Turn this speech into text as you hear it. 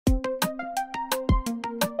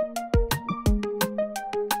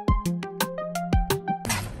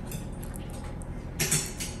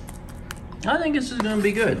I think this is going to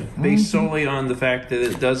be good, based solely on the fact that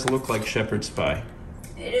it does look like shepherd's pie.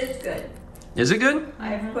 It is good. Is it good?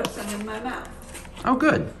 I've put some in my mouth. Oh,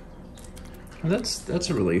 good. Well, that's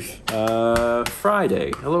a relief.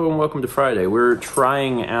 Friday. Hello and welcome to Friday. We're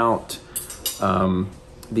trying out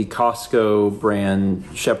the Costco brand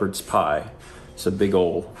shepherd's pie. It's a big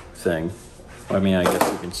old thing. I mean, I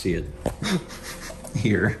guess you can see it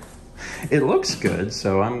here. It looks good,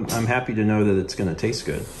 so I'm happy to know that it's going to taste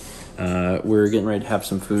good. We're getting ready to have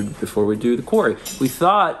some food before we do the quarry. We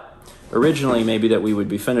thought originally maybe that we would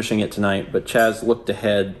be finishing it tonight, but Chaz looked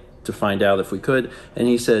ahead to find out if we could, and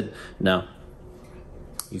he said, no,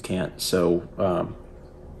 you can't. So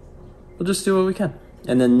we'll just do what we can.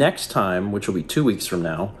 And then next time, which will be 2 weeks from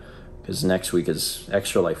now, because next week is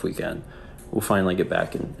Extra Life weekend, we'll finally get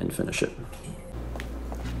back and finish it.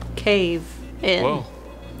 Cave in. Whoa.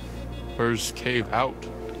 Where's cave out?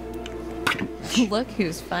 Look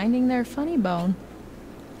who's finding their funny bone.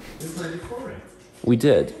 We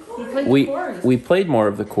did. We played more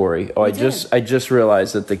of the quarry. Oh, I just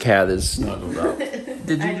realized that the cat is snuggled up.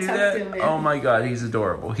 Did you do that? Oh my god, he's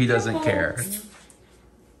adorable. He doesn't care.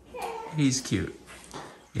 He's cute.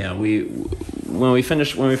 Yeah, when we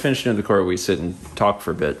finish doing the quarry, we sit and talk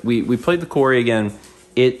for a bit. We played the quarry again.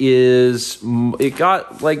 It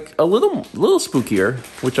got like a little spookier,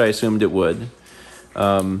 which I assumed it would.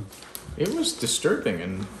 It was disturbing,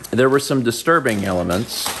 and there were some disturbing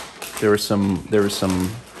elements. There was some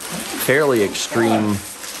fairly extreme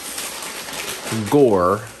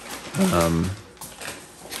gore.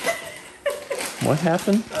 What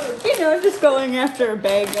happened? You know, just going after a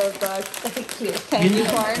bag of candy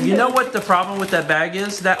corn. You know what the problem with that bag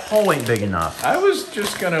is? That hole ain't big enough. I was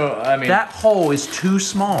just gonna, that hole is too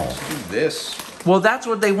small. Do this. Well, that's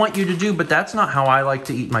what they want you to do, but that's not how I like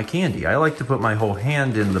to eat my candy. I like to put my whole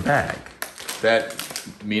hand in the bag. That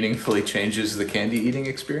meaningfully changes the candy eating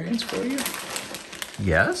experience for you?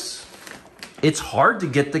 Yes. It's hard to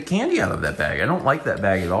get the candy out of that bag. I don't like that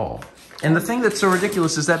bag at all. And the thing that's so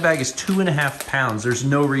ridiculous is that bag is 2.5 pounds. There's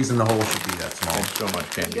no reason the hole should be that small. There's so much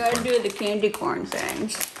candy You gotta corn. do the candy corn thing.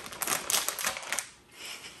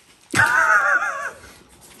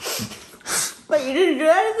 But you didn't do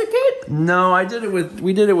that as a kid? No,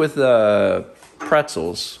 we did it with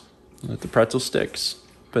pretzels, with the pretzel sticks,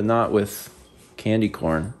 but not with candy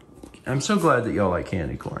corn. I'm so glad that y'all like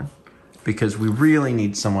candy corn, because we really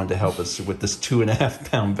need someone to help us with this 2.5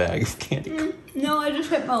 pound bag of candy corn. No, I just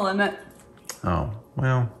hit my limit. Oh,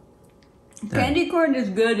 well. Candy corn is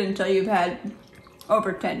good until you've had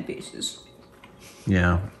over 10 pieces.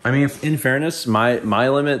 Yeah. I mean, in fairness, my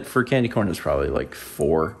limit for candy corn is probably like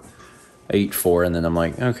 4. I eat 4 and then I'm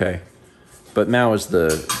like, okay. But Mao is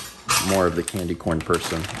more of the candy corn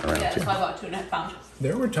person around here. So I bought 2.5 pounds.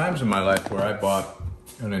 There were times in my life where I bought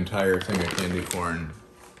an entire thing of candy corn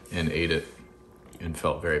and ate it and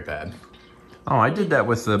felt very bad. Oh, I did that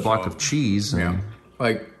with a block of cheese. And... Yeah.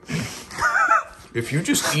 Like, if you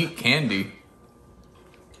just eat candy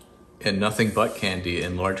and nothing but candy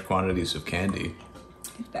and large quantities of candy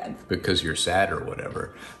Bad. because you're sad or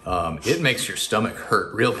whatever, it makes your stomach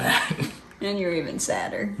hurt real bad. And you're even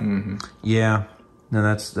sadder. Mm-hmm. Yeah. No,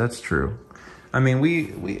 that's true. I mean,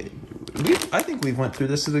 I think we've went through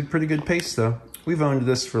this at a pretty good pace, though. We've owned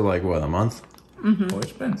this for like, what, a month? Mm-hmm. Well,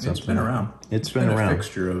 it's been around. It's been around. A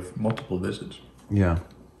fixture of multiple visits. Yeah.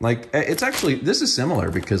 Like, it's actually, this is similar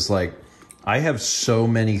because, like, I have so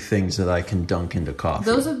many things that I can dunk into coffee.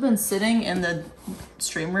 Those have been sitting in the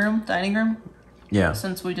stream room, dining room. Yeah.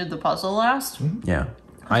 Since we did the puzzle last. Mm-hmm. Yeah.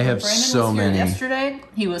 I have Brandon so was here many. Yesterday,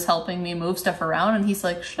 he was helping me move stuff around, and he's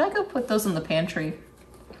like, "Should I go put those in the pantry?"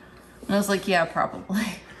 And I was like, "Yeah, probably."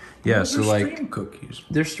 Yeah. So like, stream cookies.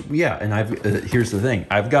 And here's the thing.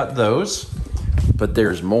 I've got those, but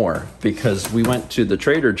there's more because we went to the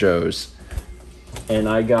Trader Joe's, and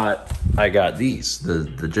I got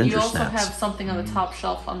the ginger You also snaps. have something on the top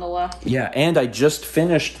shelf on the left. Yeah, and I just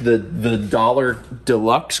finished the dollar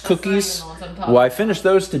deluxe cookies. not even the ones on top. Well, I finished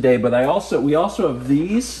those today, but we also have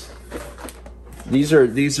these. These are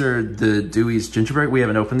the Dewey's gingerbread. We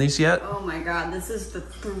haven't opened these yet. Oh my god, this is the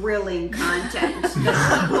thrilling content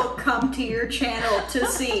that people come to your channel to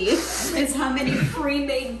see. Is how many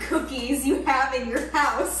pre-made cookies you have in your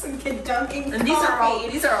house and can dunk in And coffee.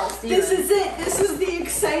 these are all Steven. This is it. This is the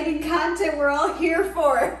exciting content we're all here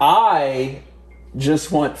for. I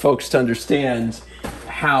just want folks to understand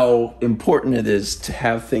how important it is to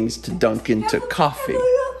have things to dunk into coffee.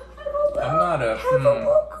 I'm not a...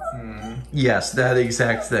 Yes, that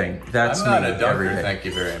exact thing. That's I'm not me a dunker, every day. thank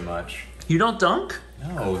you very much. You don't dunk?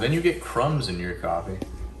 No, then you get crumbs in your coffee.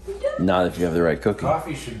 Not if you have the right cookie.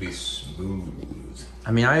 Coffee should be smooth.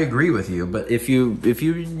 I mean, I agree with you, but if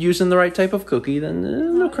you're using the right type of cookie,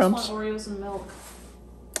 then no crumbs. Oreos and milk.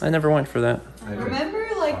 I never went for that. Remember,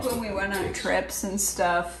 like, when we went on trips and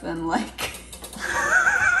stuff and, like,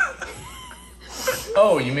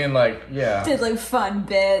 Oh, you mean like, yeah. did, like, fun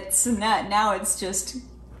bits and that? Now it's just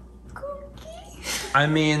cookie. I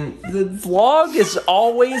mean, the vlog is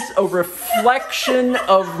always a reflection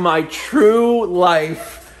of my true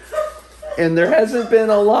life. And there hasn't been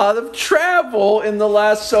a lot of travel in the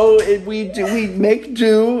last, so we make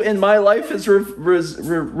do, and my life has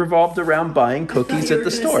revolved around buying cookies at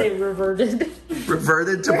the store.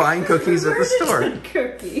 Reverted to buying cookies at the store.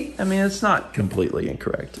 Cookie. I mean, it's not completely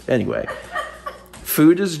incorrect. Anyway,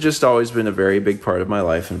 food has just always been a very big part of my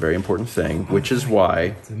life and very important thing, which is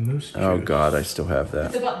why. Oh God, I still have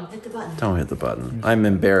that. Hit the button. Hit the button. Don't hit the button. I'm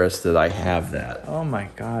embarrassed that I have that. Oh my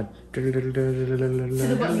God. I would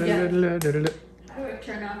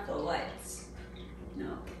turn off the lights.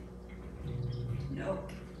 No. Nope.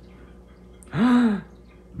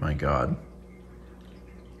 My God.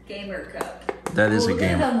 Gamer cup. That is a Look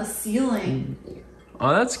at it game. on the ceiling.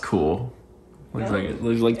 Oh, that's cool.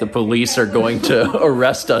 Looks like the police are going to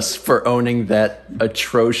arrest us for owning that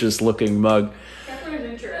atrocious looking mug. Kepler's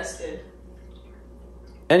interested.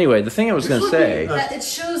 Anyway, the thing I was going to say. That it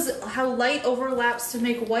shows how light overlaps to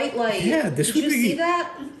make white light. Yeah, this Did would you be- see that?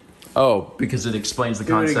 Oh, because it explains the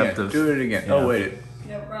concept of. Do it again. Yeah. Oh, wait.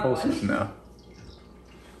 No wrong Pulses one. now.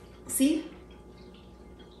 See?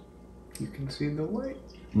 You can see the white.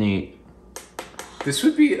 Neat. This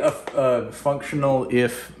would be a functional,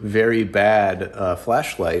 if very bad,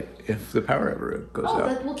 flashlight if the power ever goes Oh, out.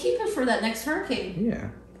 that, we'll keep it for that next hurricane. Yeah.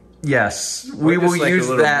 Yes, we Or will just like a use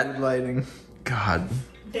little that. mood lighting. God.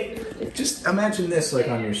 Just imagine this like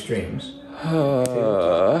on your streams.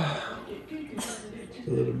 A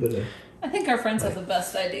little bit of. I think our friends have the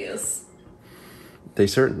best ideas. They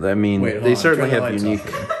certainly. I mean, Wait, hold they on, certainly turn the have lights unique.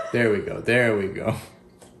 off. There we go. There we go.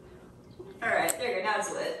 Alright, there you go. Now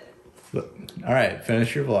it's lit. All right,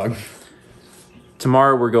 finish your vlog.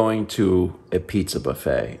 Tomorrow we're going to a pizza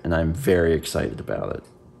buffet, and I'm very excited about it.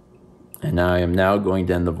 And I am now going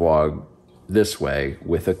to end the vlog this way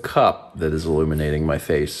with a cup that is illuminating my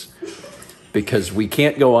face because we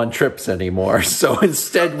can't go on trips anymore. So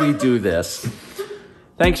instead we do this.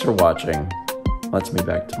 Thanks for watching. Let's meet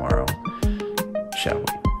back tomorrow, shall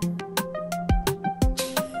we?